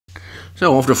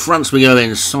So off to France we go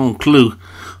then, Saint-Cloud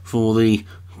for the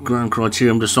Grand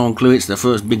Criterium de Saint-Cloud. It's the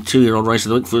first big 2-year-old race of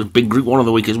the week, first big Group 1 of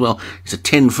the week as well. It's a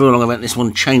 10 furlong event, this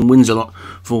one. Chain wins a lot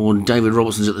for David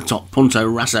Robertson's at the top. Punto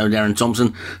Rasso, Darren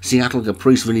Thompson. Seattle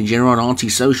Caprice, Vinnie Gerard.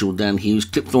 Anti-Social, Dan Hughes.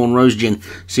 Clipthorne Rosegen,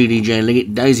 CDJ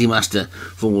Liggett. Daisy Master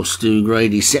for Stu Gray.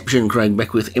 Deception, Craig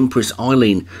Beckwith. Empress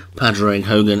Eileen, Padraig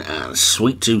Hogan. And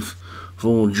Sweet Tooth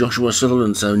for Joshua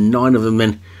Sutherland. So 9 of them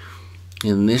then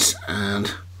in this,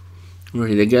 and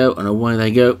ready to go, and away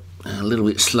they go. A little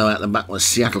bit slow out the back was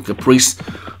Seattle Caprice,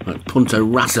 like Punto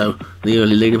Rasso, the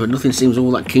early leader, but nothing seems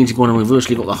all that keen to go on. We've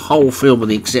virtually got the whole field with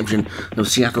the exception of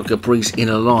Seattle Caprice in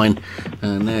a line,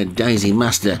 and now Daisy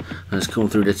Master has come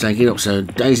through to take it up. So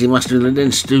Daisy Master and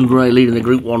then Stu Gray leading the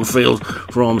Group 1 field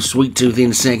from Sweet Tooth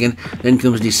in second. Then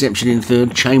comes Deception in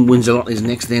third. Chain Wins a Lot is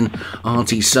next, then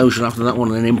Anti-Social after that one,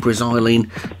 and then Empress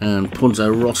Eileen and Punto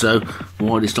Rosso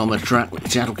widest on the track.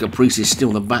 Seattle Caprice is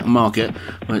still the back marker,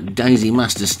 but Daisy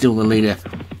Master still the leader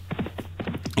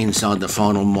inside the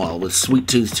final mile, with Sweet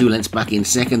Tooth 2 lengths back in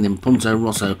second, then Punto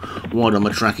Rosso wide on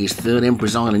the track is third.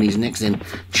 Empress Island is next, then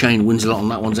Chain Wins a Lot, and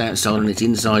that one's outside, and its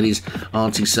inside is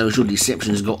Anti-Social.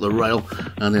 Deception's got the rail,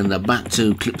 and then the back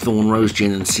two, Clipthorne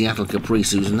Rosegen and Seattle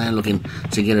Caprice, who's now looking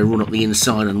to get a run up the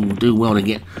inside and will do well to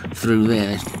get through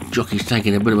there. Jockey's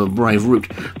taking a bit of a brave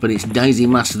route, but it's Daisy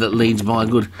Master that leads by a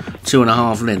good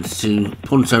 2.5 lengths to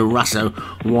Punto Rasso,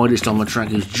 widest on the track,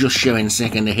 who's just showing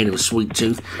second ahead of Sweet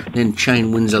Tooth. Then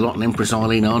Chain Wins a Lot and Empress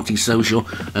Eileen, Anti-Social,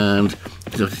 and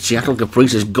Seattle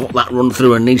Caprice has got that run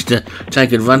through and needs to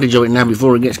take advantage of it now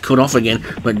before it gets cut off again.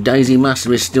 But Daisy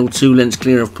Master is still 2 lengths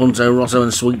clear of Punto Rosso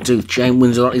and Sweet Tooth. Chain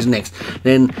Wins a Lot is next,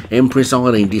 then Empress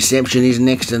Eileen. Deception is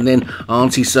next, and then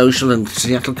Anti-Social, and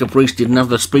Seattle Caprice didn't have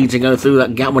the speed to go through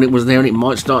that gap when it was there, and it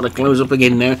might start to close up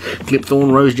again now.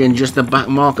 Clipthorne Rosegen just the back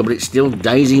marker, but it's still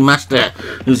Daisy Master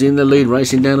who's in the lead,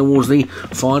 racing down towards the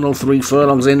final 3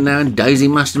 furlongs in now. Daisy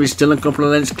Master is still a couple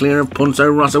of lengths clear of Punto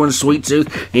Rosso and Sweet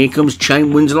Tooth. Here comes Chain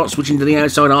Wins a Lot switching to the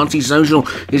outside. Anti-Social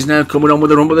is now coming on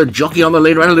with a run with a jockey on the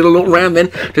lead. Had a little look round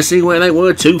then to see where they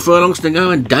were. 2 furlongs to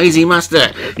go, and Daisy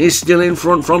Master is still in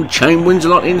front from Chain Wins a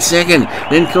Lot in second.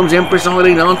 Then comes Empress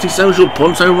Eileen, Anti-Social.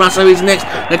 Punto Rosso is next.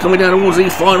 They're coming down towards the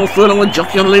final furlong with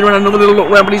jockey on the lead. And another little look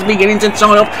round, but he's beginning to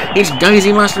tie off. It's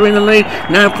Daisy Master in the lead,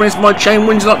 now pressed by Chain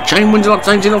Wins a Lot. Chain Wins a Lot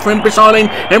takes it off for Empress Eileen.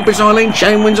 Empress Eileen,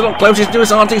 Chain Wins a Lot closest to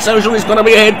us. Anti-Social is going to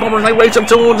be ahead, probably they race up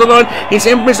towards the line. It's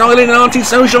Empress Eileen and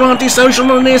Anti-Social. Anti-Social on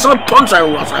the near side.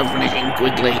 Punto Rosso finishing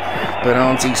quickly, but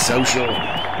Anti-Social,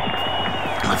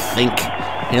 I think,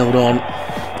 held on.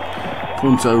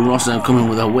 Punto Rosso coming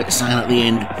with a wet sail at the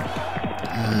end,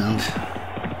 and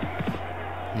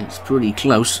it's pretty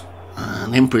close.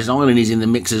 And Empress Island is in the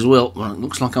mix as well. Well, it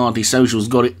looks like Anti-Social's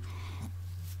got it.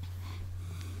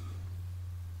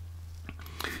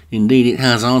 Indeed it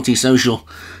has. Anti-Social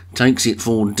takes it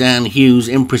for Dan Hughes.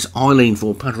 Empress Eileen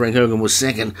for Padraig Hogan was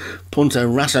second. Punto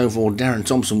Rasso for Darren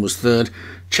Thompson was third.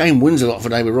 Chain Wins a Lot for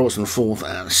David Robertson fourth.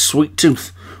 And Sweet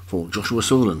Tooth for Joshua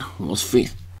Sutherland was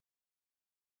fifth.